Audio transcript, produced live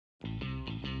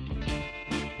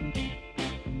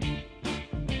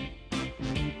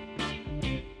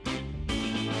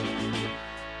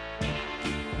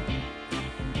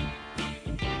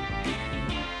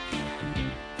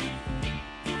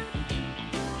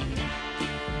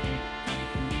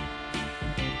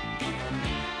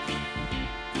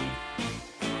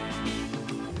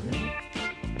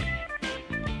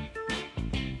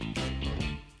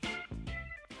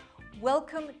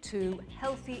Welcome to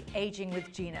Healthy Aging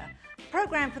with Gina, a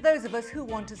program for those of us who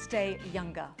want to stay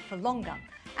younger for longer.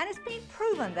 And it's been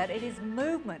proven that it is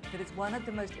movement that is one of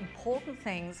the most important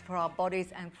things for our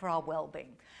bodies and for our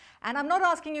well-being. And I'm not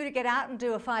asking you to get out and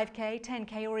do a 5K,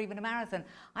 10K, or even a marathon.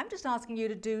 I'm just asking you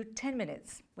to do 10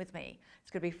 minutes with me. It's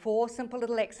going to be 4 simple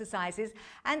little exercises,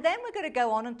 and then we're going to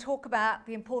go on and talk about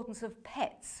the importance of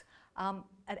pets.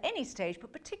 At any stage,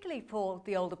 but particularly for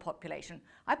the older population.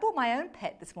 I brought my own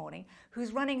pet this morning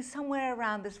who's running somewhere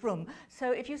around this room.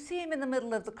 So if you see him in the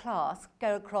middle of the class,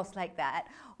 go across like that,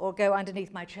 or go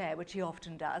underneath my chair, which he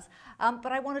often does.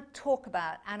 But I want to talk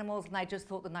about animals, and I just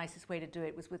thought the nicest way to do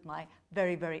it was with my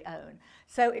very, very own.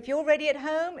 So if you're ready at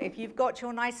home, if you've got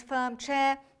your nice firm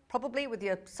chair, probably with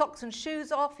your socks and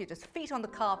shoes off, your just feet on the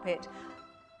carpet,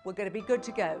 we're going to be good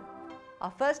to go. Our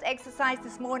first exercise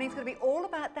this morning is going to be all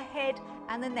about the head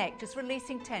and the neck, just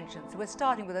releasing tension. So we're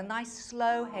starting with a nice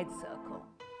slow head circle.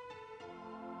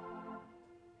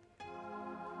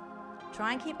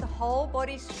 Try and keep the whole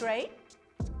body straight,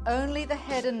 only the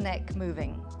head and neck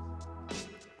moving.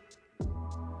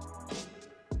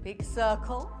 Big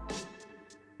circle.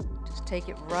 Just take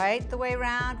it right the way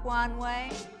around one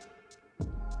way.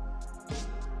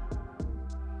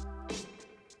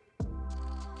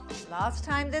 Last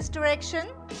time this direction.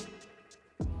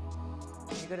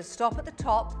 You're going to stop at the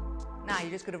top. Now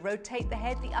you're just going to rotate the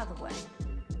head the other way.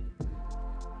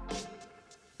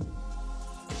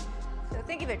 So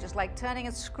think of it just like turning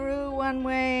a screw one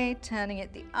way, turning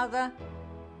it the other.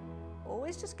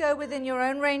 Always just go within your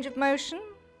own range of motion.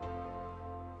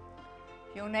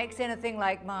 If your neck's anything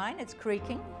like mine, it's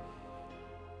creaking.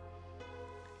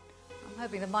 I'm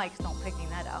hoping the mic's not picking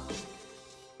that up.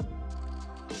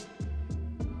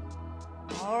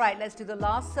 All right, let's do the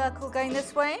last circle going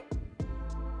this way.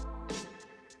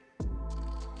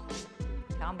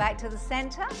 Come back to the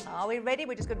center. Are we ready?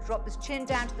 We're just going to drop this chin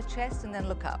down to the chest and then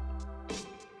look up.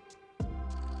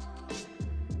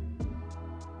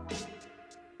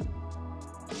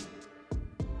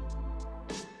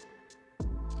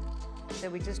 So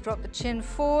we just drop the chin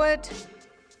forward,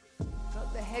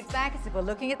 drop the head back as if we're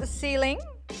looking at the ceiling.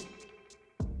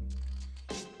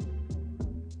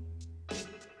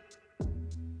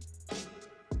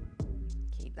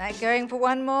 That going for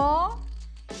one more.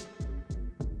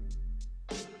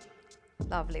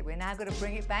 Lovely. We're now going to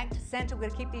bring it back to center. We're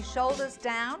going to keep these shoulders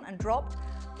down and dropped,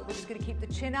 but we're just going to keep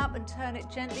the chin up and turn it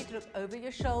gently to look over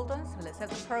your shoulder. So let's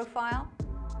have the profile,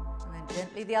 and then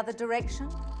gently the other direction.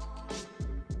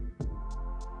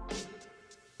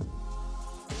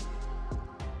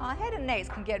 Our head and necks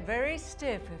can get very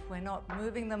stiff if we're not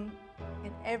moving them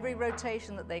in every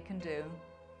rotation that they can do.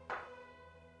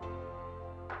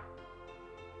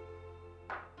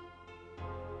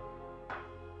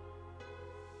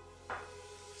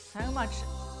 So much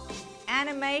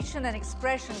animation and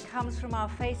expression comes from our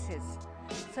faces.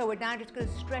 So we're now just going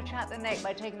to stretch out the neck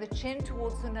by taking the chin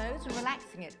towards the nose and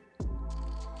relaxing it.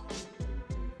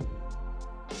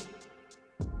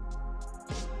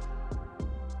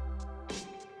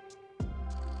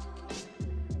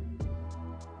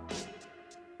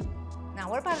 Now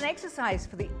what about an exercise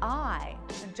for the eye,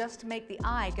 and just to make the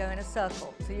eye go in a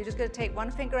circle? So you're just going to take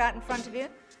one finger out in front of you,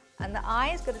 and the eye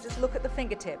is going to just look at the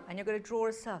fingertip, and you're going to draw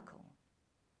a circle.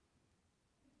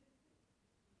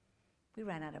 We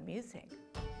ran out of music.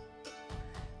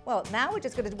 Well, now we're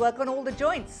just going to work on all the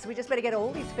joints. We just better get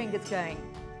all these fingers going.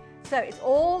 So it's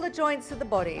all the joints of the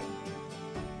body.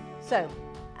 So,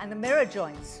 and the mirror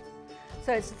joints.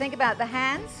 So it's to think about the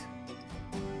hands,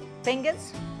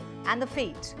 fingers, and the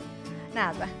feet.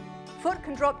 Now, the foot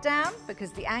can drop down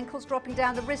because the ankle's dropping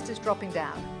down, the wrist is dropping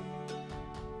down.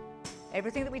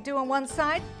 Everything that we do on one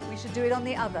side, we should do it on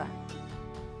the other.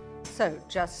 So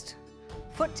just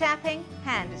foot tapping,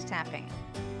 hand is tapping.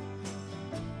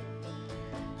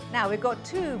 Now we've got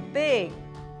 2 big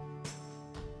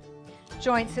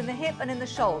joints in the hip and in the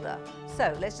shoulder.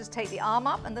 So let's just take the arm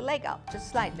up and the leg up,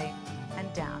 just slightly,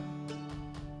 and down.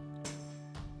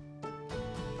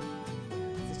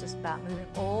 This is just about moving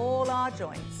all our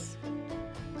joints.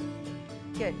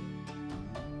 Good.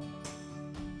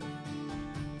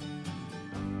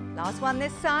 Last one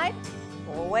this side.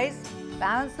 Always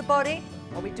balance the body.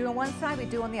 What we do on one side, we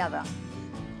do on the other.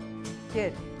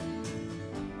 Good.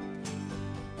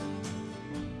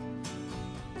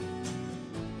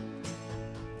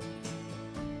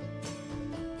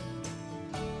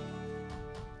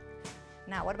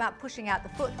 Now, what about pushing out the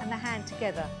foot and the hand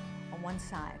together on one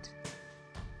side?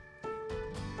 So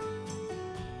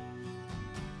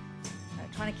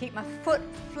trying to keep my foot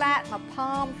flat, my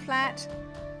palm flat.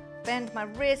 Bend my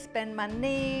wrist, bend my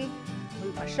knee,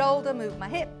 move my shoulder, move my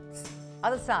hips.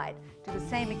 Other side. Do the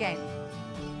same again.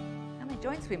 How many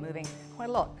joints are we moving? Quite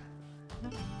a lot.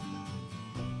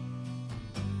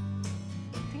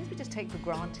 Things we just take for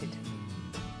granted.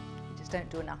 We just don't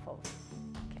do enough of.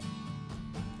 Okay.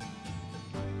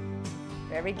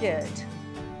 Very good.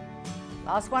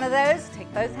 Last one of those.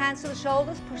 Take both hands to the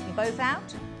shoulders, push them both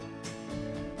out.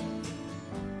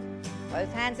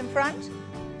 Both hands in front.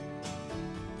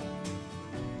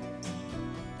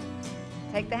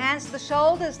 Take the hands to the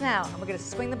shoulders now, and we're going to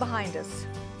swing them behind us.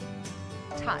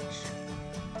 Touch.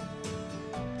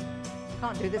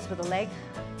 Can't do this with a leg.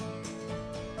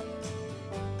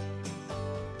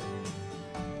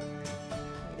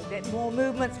 A bit more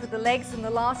movements with the legs than the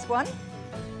last one. So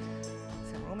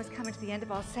we're almost coming to the end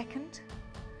of our second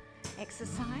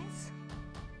exercise.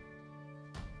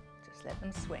 Just let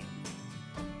them swing.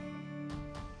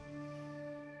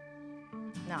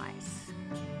 Nice.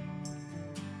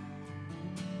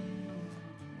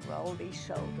 Roll these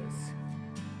shoulders.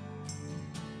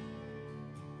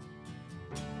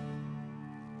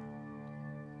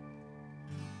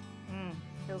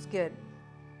 Feels good.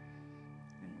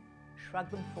 And shrug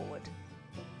them forward.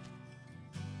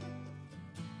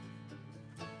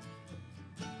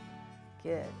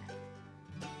 Good.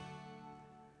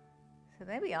 So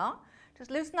there we are.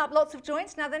 Just loosen up lots of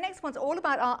joints. Now the next one's all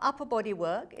about our upper body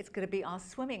work. It's going to be our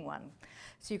swimming one.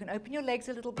 So you can open your legs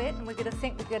a little bit, and we're going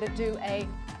to do a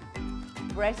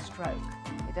breaststroke.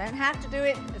 You don't have to do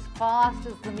it as fast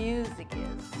as the music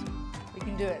is. We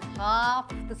can do it half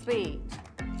the speed.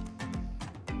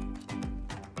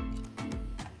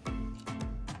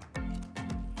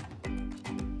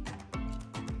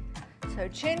 So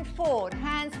chin forward,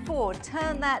 hands forward,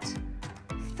 turn that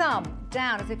thumb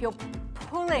down as if you're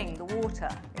pulling the water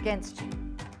against you.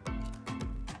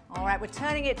 All right, we're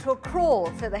turning it to a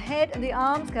crawl, so the head and the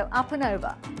arms go up and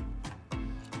over.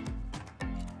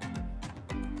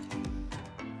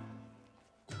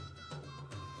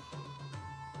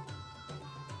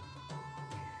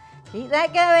 Keep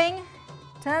that going.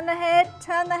 Turn the head,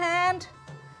 turn the hand.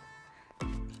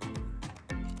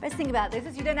 Best thing about this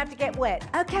is you don't have to get wet.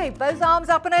 Okay, both arms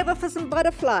up and over for some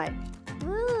butterfly.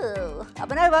 Ooh, up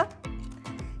and over.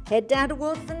 Head down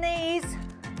towards the knees.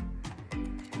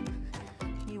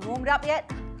 You warmed up yet?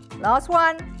 Last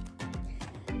one.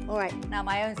 All right, now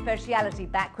my own speciality,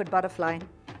 backward butterfly.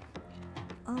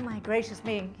 Oh my gracious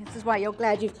me. This is why you're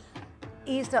glad you've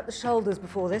eased up the shoulders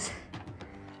before this.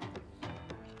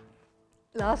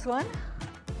 Last one.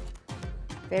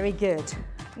 Very good.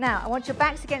 Now, I want your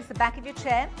backs against the back of your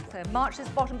chair. So march this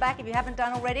bottom back if you haven't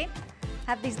done already.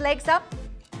 Have these legs up.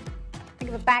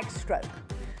 Think of a backstroke.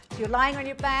 So you're lying on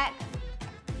your back.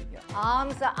 Your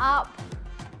arms are up.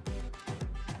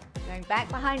 Going back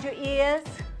behind your ears.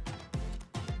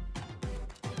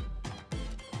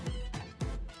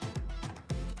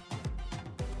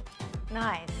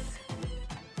 Nice.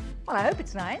 Well, I hope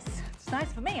it's nice. It's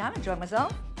nice for me. I'm enjoying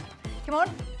myself. Come on,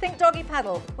 think doggy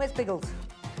paddle. Where's Biggles?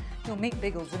 You'll meet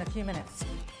Biggles in a few minutes.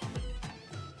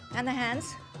 And the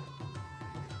hands.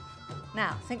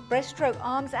 Now, think breaststroke,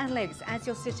 arms and legs as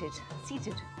you're seated.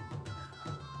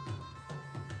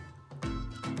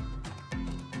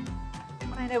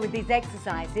 What I know with these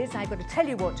exercises, I've got to tell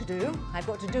you what to do. I've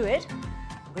got to do it.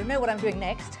 I'm going to know what I'm doing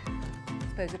next,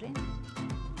 supposedly.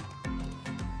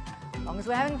 As long as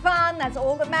we're having fun, that's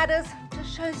all that matters.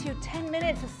 Just shows you 10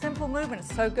 minutes of simple movement.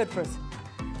 It's so good for us.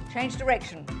 Change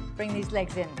direction. Bring these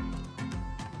legs in.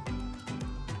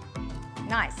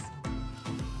 Nice.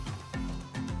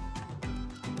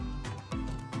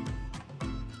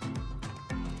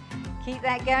 Keep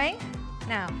that going.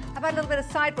 Now, how about a little bit of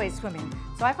sideways swimming?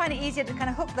 So I find it easier to kind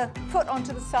of hook the foot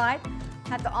onto the side,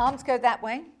 have the arms go that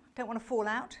way. Don't want to fall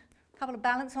out. A couple of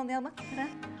balance on the other, you know,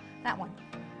 that one.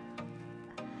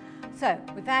 So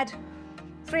we've had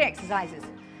 3 exercises.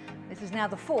 This is now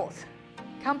the 4th.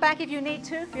 Come back if you need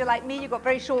to. If you're like me, you've got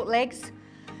very short legs.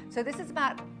 So this is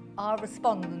about our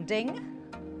responding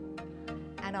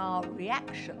and our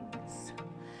reactions.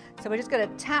 So we're just going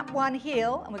to tap one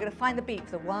heel and we're going to find the beat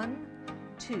for the 1,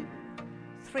 2,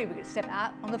 3. We're going to step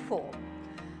out on the 4.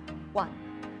 1,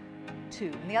 2.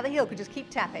 And the other heel could just keep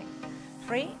tapping.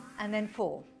 3 and then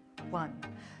 4. 1,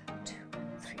 2,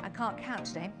 3. I can't count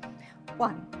today.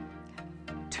 1,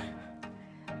 2,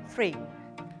 3,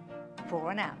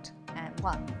 4 and out. And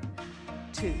 1,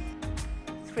 2,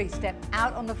 3. Step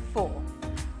out on the 4.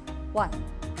 1,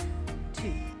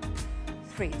 2,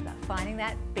 3. It's about finding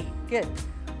that beat. Good.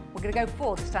 We're going to go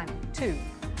 4 this time. 2,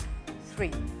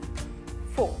 3,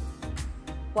 4.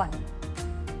 1,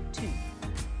 2,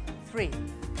 3,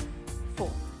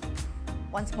 4.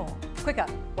 Once more. Quicker.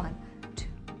 1, 2,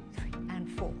 3 and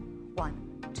 4.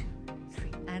 1, 2,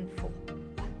 3 and 4.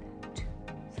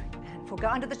 4. Go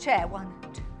under the chair. 1,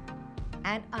 2.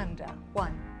 And under.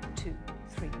 1, 2,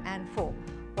 3. And 4.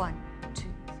 1, 2,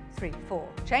 3, 4.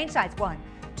 Change sides. 1,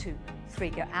 2, 3.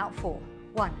 Go out. 4.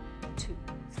 1, 2,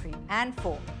 3. And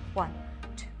 4. 1,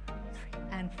 2, 3.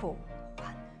 And 4.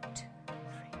 1, 2,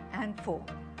 3. And 4.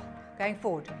 Going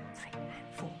forward. 3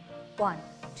 and 4. 1,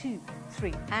 2,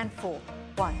 3. And 4.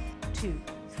 1, 2,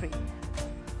 3.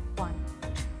 1,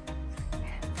 2, 3.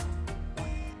 And 4.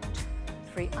 1,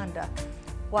 2, 3. Under.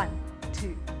 1,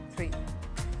 2, 3.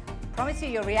 Promise you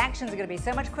your reactions are going to be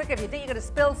so much quicker. If you think you're going to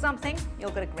spill something,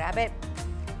 you're going to grab it.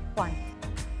 1.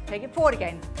 Take it forward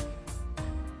again.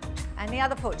 And the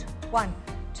other foot. 1,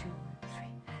 2, 3,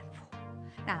 and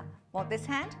 4. Now, want this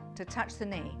hand to touch the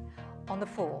knee on the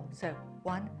 4. So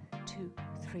 1, 2,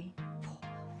 3, 4.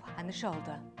 And the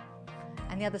shoulder.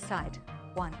 And the other side.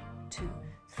 1, 2,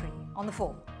 3. On the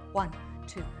 4. 1,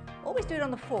 2. Always do it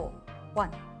on the 4.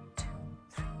 1, 2,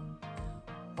 3.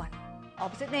 1.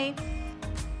 Opposite knee.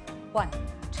 1,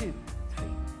 2, 3.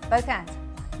 Both hands.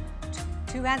 1,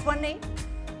 2. 2 hands, 1 knee.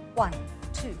 1,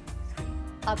 2, 3.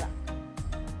 Other.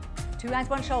 2 hands,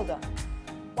 1 shoulder.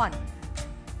 1, 2,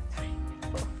 3,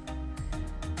 4.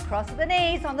 Cross the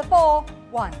knees on the 4.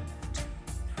 1, 2,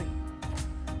 3, 4.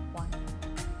 1.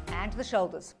 And to the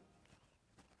shoulders.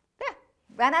 There.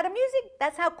 Ran out of music.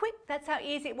 That's how quick, that's how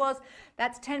easy it was.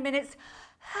 That's 10 minutes.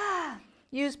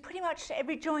 Used pretty much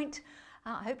every joint.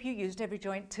 I hope you used every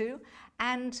joint too.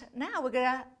 And now we're going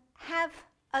to have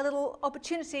a little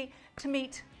opportunity to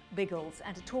meet Biggles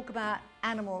and to talk about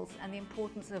animals and the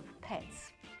importance of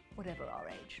pets, whatever our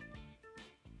age.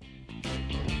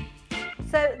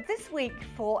 So this week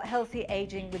for Healthy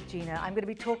Aging with Gina, I'm going to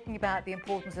be talking about the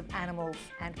importance of animals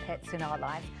and pets in our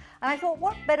lives. And I thought,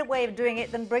 what better way of doing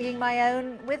it than bringing my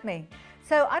own with me?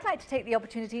 So I'd like to take the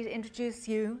opportunity to introduce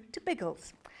you to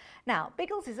Biggles. Now,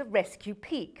 Biggles is a rescue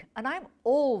peak, and I'm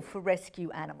all for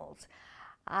rescue animals.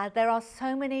 There are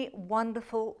so many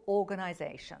wonderful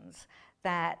organizations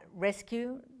that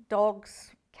rescue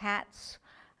dogs, cats,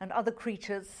 and other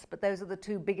creatures, but those are the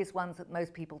 2 biggest ones that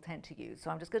most people tend to use.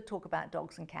 So I'm just going to talk about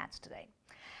dogs and cats today.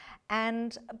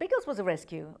 And Biggles was a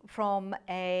rescue from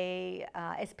a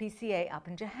SPCA up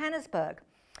in Johannesburg.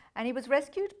 And he was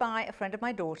rescued by a friend of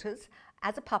my daughter's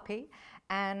as a puppy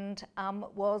and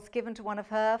was given to one of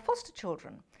her foster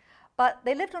children. But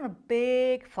they lived on a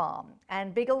big farm,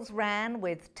 and Biggles ran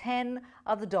with 10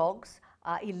 other dogs.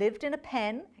 He lived in a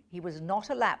pen. He was not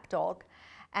a lap dog,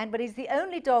 but he's the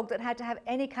only dog that had to have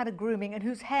any kind of grooming and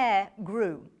whose hair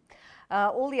grew.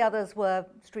 All the others were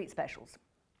street specials.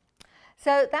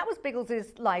 So that was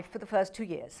Biggles' life for the first 2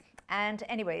 years. And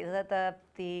anyway,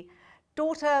 the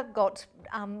daughter got,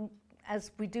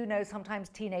 as we do know, sometimes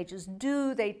teenagers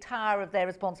do, they tire of their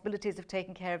responsibilities of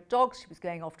taking care of dogs. She was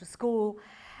going off to school.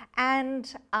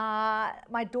 And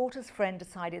my daughter's friend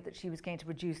decided that she was going to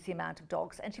reduce the amount of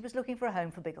dogs, and she was looking for a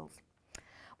home for Biggles.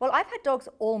 Well, I've had dogs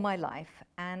all my life,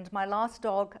 and my last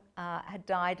dog had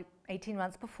died 18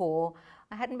 months before.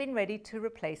 I hadn't been ready to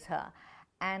replace her,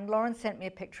 and Lauren sent me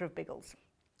a picture of Biggles.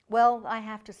 Well, I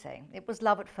have to say, it was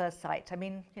love at first sight. I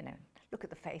mean, you know, look at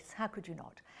the face, how could you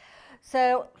not?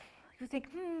 So you think,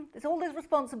 there's all those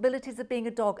responsibilities of being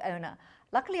a dog owner.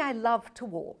 Luckily, I love to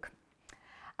walk.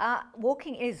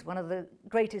 Walking is one of the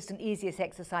greatest and easiest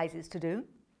exercises to do,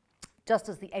 just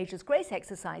as the Ageless Grace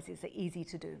exercises are easy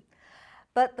to do.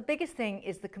 But the biggest thing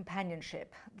is the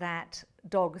companionship that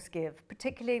dogs give,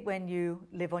 particularly when you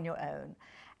live on your own.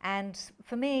 And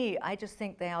for me, I just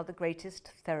think they are the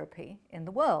greatest therapy in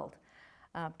the world.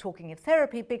 Talking of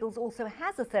therapy, Biggles also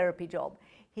has a therapy job.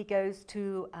 He goes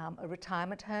to a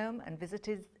retirement home and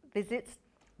visits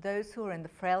those who are in the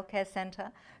Frail Care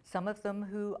Centre, some of them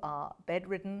who are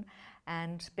bedridden,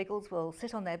 and Biggles will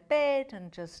sit on their bed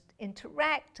and just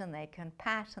interact, and they can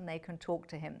pat and they can talk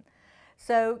to him.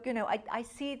 So, you know, I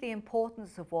see the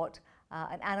importance of what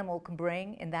an animal can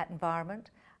bring in that environment.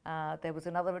 There was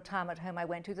another retirement home I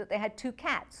went to that they had 2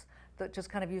 cats that just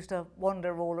kind of used to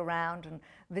wander all around and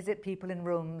visit people in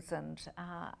rooms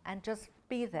and just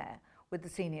be there with the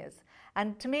seniors.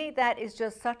 And to me, that is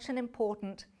just such an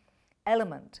important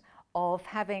element of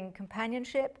having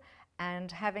companionship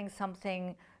and having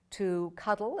something to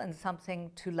cuddle and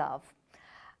something to love.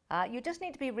 You just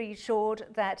need to be reassured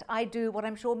that I do what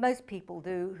I'm sure most people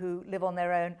do who live on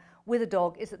their own with a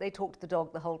dog, is that they talk to the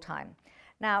dog the whole time.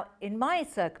 Now, in my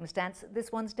circumstance,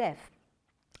 this one's deaf.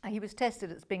 He was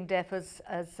tested as being deaf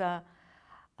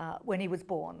when he was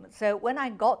born. So when I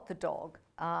got the dog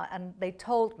and they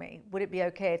told me, would it be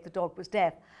okay if the dog was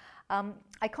deaf?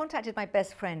 I contacted my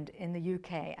best friend in the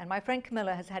UK, and my friend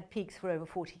Camilla has had Peaks for over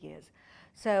 40 years.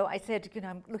 So I said, you know,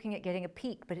 I'm looking at getting a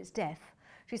Peak, but it's deaf.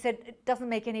 She said, it doesn't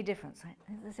make any difference.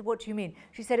 I said, what do you mean?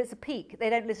 She said, it's a peak. They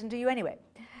don't listen to you anyway.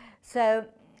 So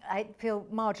I feel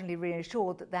marginally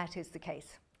reassured that that is the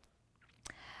case.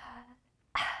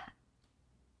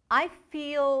 I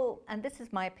feel, and this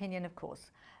is my opinion of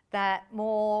course, that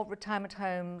more retirement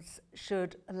homes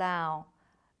should allow,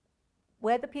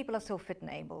 where the people are still fit and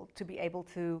able, to be able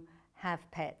to have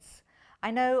pets.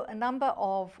 I know a number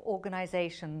of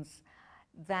organizations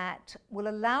that will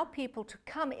allow people to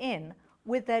come in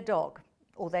with their dog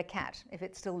or their cat if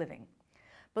it's still living.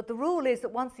 But the rule is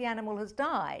that once the animal has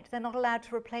died, they're not allowed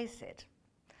to replace it.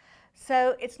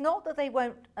 So it's not that they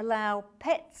won't allow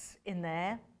pets in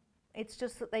there, it's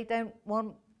just that they don't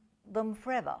want them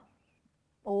forever.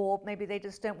 Or maybe they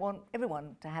just don't want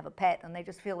everyone to have a pet and they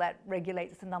just feel that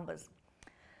regulates the numbers.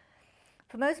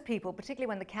 For most people, particularly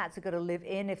when the cats are going to live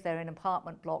in, if they're in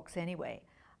apartment blocks anyway,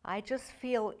 I just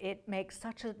feel it makes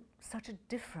such a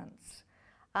difference.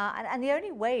 And the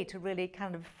only way to really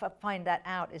kind of find that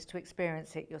out is to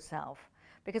experience it yourself.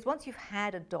 Because once you've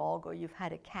had a dog or you've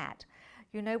had a cat,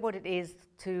 you know what it is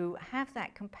to have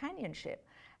that companionship,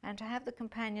 and to have the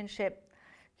companionship,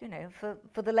 you know,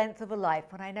 for the length of a life.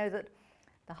 And I know that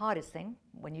the hardest thing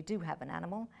when you do have an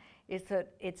animal is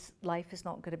that its life is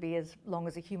not going to be as long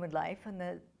as a human life, and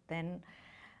then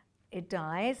it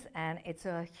dies, and it's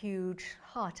a huge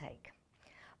heartache.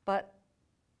 But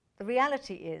the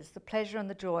reality is the pleasure and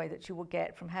the joy that you will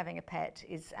get from having a pet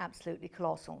is absolutely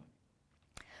colossal.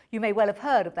 You may well have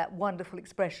heard of that wonderful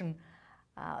expression,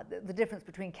 the difference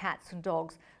between cats and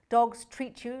dogs. Dogs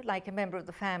treat you like a member of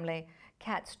the family,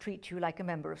 cats treat you like a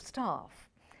member of staff.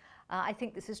 I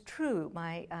think this is true.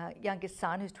 My youngest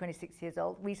son, who's 26 years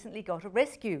old, recently got a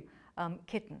rescue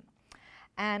kitten.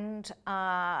 And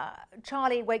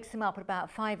Charlie wakes him up at about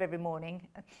 5 every morning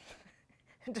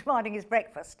demanding his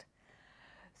breakfast.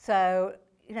 So,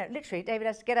 you know, literally, David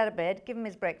has to get out of bed, give him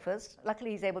his breakfast. Luckily,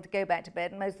 he's able to go back to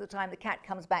bed, and most of the time the cat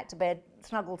comes back to bed,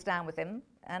 snuggles down with him,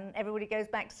 and everybody goes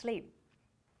back to sleep.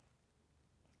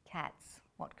 Cats,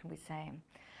 what can we say?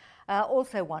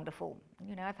 Also wonderful.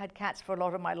 You know, I've had cats for a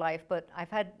lot of my life, but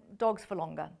I've had dogs for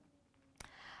longer.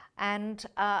 And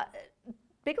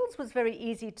Biggles was very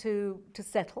easy to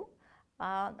settle,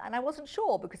 and I wasn't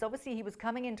sure, because obviously he was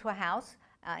coming into a house,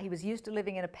 he was used to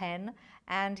living in a pen,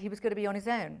 and he was going to be on his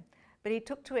own. But he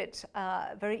took to it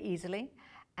very easily,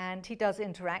 and he does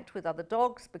interact with other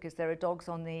dogs, because there are dogs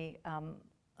on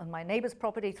my neighbour's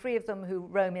property, 3 of them who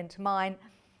roam into mine,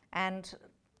 and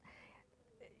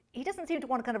he doesn't seem to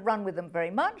want to kind of run with them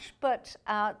very much, but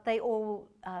they all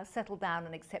settle down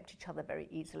and accept each other very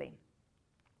easily.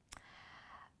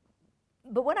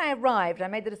 But when I arrived, I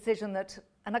made the decision that,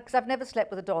 and because I've never slept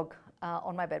with a dog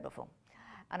on my bed before,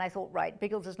 and I thought, right,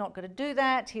 Biggles is not going to do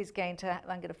that. I'm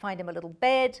going to find him a little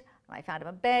bed. And I found him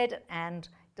a bed, and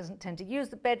he doesn't tend to use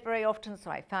the bed very often, so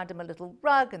I found him a little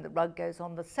rug, and the rug goes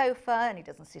on the sofa, and he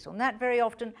doesn't sit on that very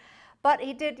often. But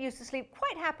he did used to sleep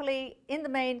quite happily in the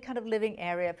main kind of living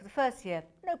area for the first year,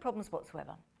 no problems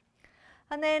whatsoever.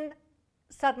 And then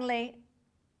suddenly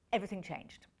everything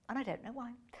changed, and I don't know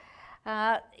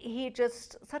why. He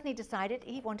just suddenly decided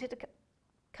he wanted to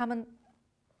come and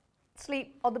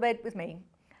sleep on the bed with me.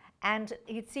 And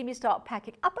he'd see me start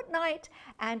packing up at night,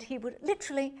 and he would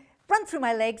literally run through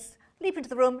my legs, leap into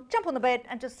the room, jump on the bed,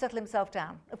 and just settle himself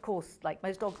down. Of course, like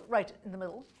most dogs, right in the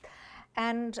middle.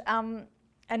 And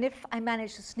if I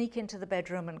managed to sneak into the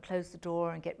bedroom and close the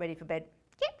door and get ready for bed,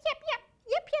 yep, yep, yep,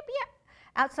 yep, yep, yep,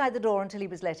 outside the door until he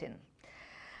was let in.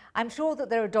 I'm sure that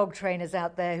there are dog trainers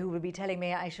out there who would be telling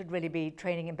me I should really be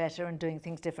training him better and doing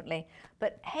things differently.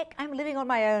 But heck, I'm living on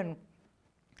my own.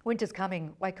 Winter's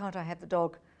coming. Why can't I have the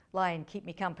dog lie and keep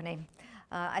me company?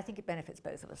 I think it benefits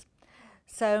both of us.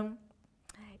 So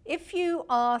if you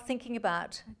are thinking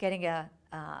about getting a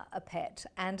pet,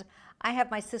 and I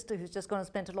have my sister who's just gone and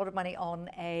spent a lot of money on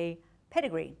a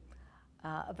pedigree,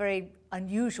 a very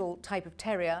unusual type of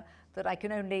terrier that I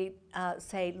can only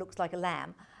say looks like a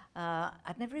lamb.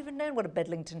 I've never even known what a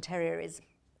Bedlington Terrier is.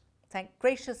 Thank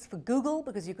gracious for Google,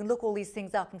 because you can look all these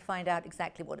things up and find out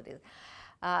exactly what it is.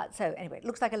 So anyway, it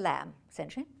looks like a lamb,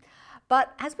 essentially.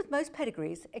 But as with most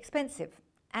pedigrees, expensive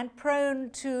and prone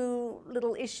to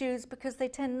little issues because they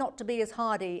tend not to be as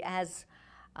hardy as,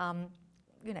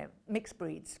 you know, mixed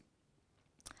breeds.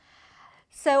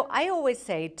 So I always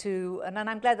say to, and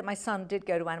I'm glad that my son did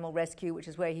go to animal rescue, which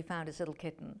is where he found his little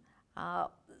kitten.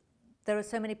 There are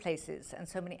so many places and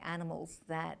so many animals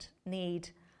that need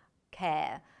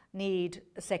care, need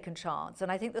a second chance. And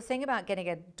I think the thing about getting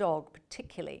a dog,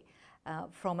 particularly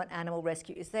from an animal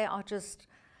rescue, is they are just,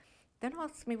 don't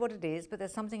ask me what it is, but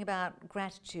there's something about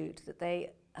gratitude that they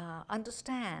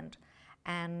understand,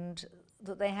 and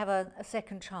that they have a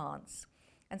second chance.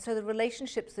 And so the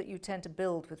relationships that you tend to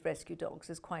build with rescue dogs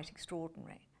is quite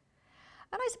extraordinary.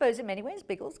 And I suppose in many ways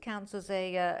Biggles counts as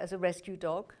a rescue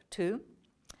dog too.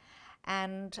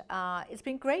 And it's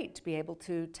been great to be able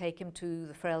to take him to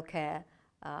the frail care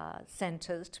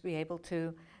centres, to be able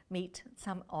to meet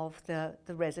some of the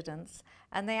residents,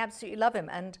 and they absolutely love him.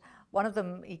 And one of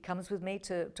them, he comes with me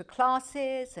to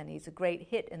classes, and he's a great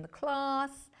hit in the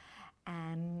class,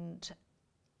 and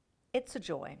it's a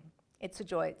joy. It's a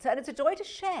joy. And it's a joy to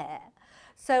share.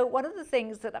 So one of the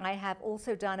things that I have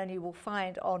also done, and you will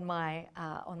find on my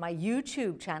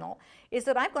YouTube channel, is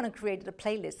that I've gone and created a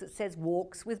playlist that says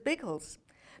Walks with Biggles,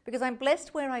 because I'm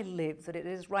blessed where I live, that it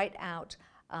is right out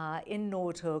in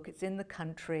Nordhook. It's in the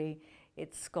country.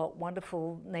 It's got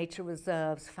wonderful nature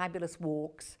reserves, fabulous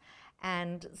walks.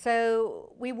 And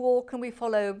so we walk and we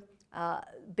follow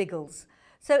Biggles.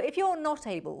 So if you're not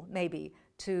able, maybe,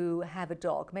 to have a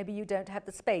dog, maybe you don't have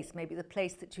the space, maybe the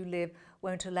place that you live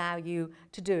won't allow you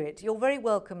to do it, you're very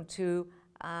welcome to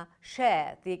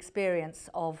share the experience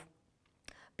of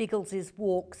Biggles'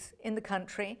 walks in the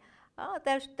country.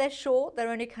 They're short,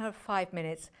 they're only kind of 5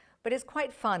 minutes, but it's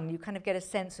quite fun. You kind of get a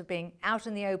sense of being out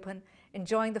in the open,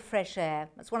 enjoying the fresh air.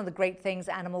 That's one of the great things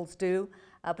animals do,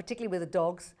 particularly with the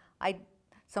dogs.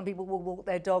 Some people will walk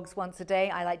their dogs once a day.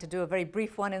 I like to do a very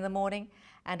brief one in the morning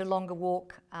and a longer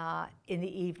walk in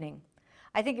the evening.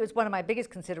 I think it was one of my biggest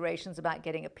considerations about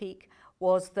getting a Peak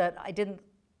was that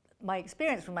my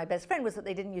experience from my best friend was that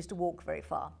they didn't used to walk very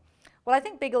far. Well, I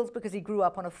think Biggles, because he grew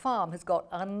up on a farm, has got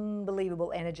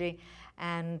unbelievable energy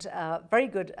and very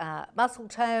good muscle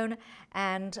tone,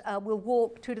 and will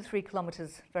walk 2 to 3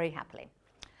 kilometers very happily.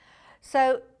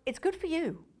 So it's good for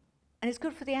you, and it's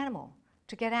good for the animal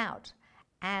to get out.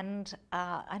 And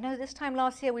I know this time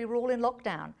last year we were all in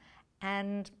lockdown,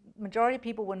 and majority of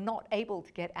people were not able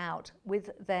to get out with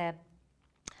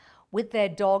their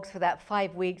dogs for that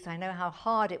 5 weeks. I know how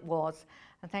hard it was,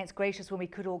 and thanks gracious when we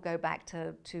could all go back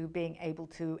to being able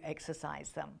to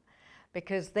exercise them,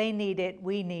 because they need it,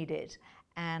 we need it.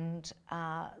 And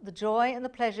the joy and the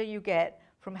pleasure you get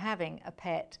from having a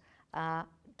pet,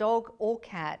 dog or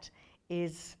cat,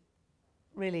 is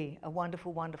really a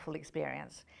wonderful, wonderful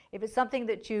experience. If it's something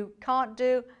that you can't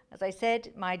do, as I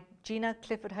said, my Gina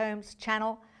Clifford Holmes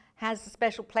channel has a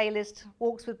special playlist,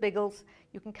 Walks with Biggles.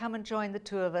 You can come and join the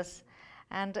two of us.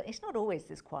 And it's not always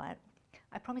this quiet.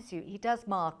 I promise you, he does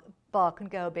bark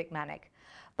and go a bit manic.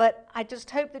 But I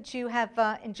just hope that you have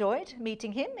enjoyed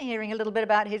meeting him, hearing a little bit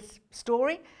about his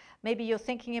story. Maybe you're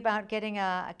thinking about getting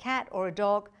a cat or a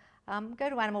dog. Go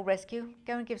to Animal Rescue,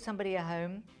 go and give somebody a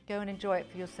home, go and enjoy it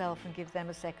for yourself and give them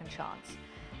a second chance.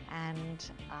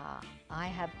 And I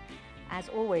have, as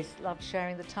always, loved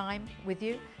sharing the time with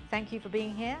you. Thank you for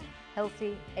being here.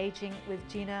 Healthy Aging with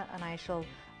Gina, and I shall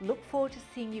look forward to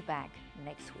seeing you back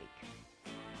next week.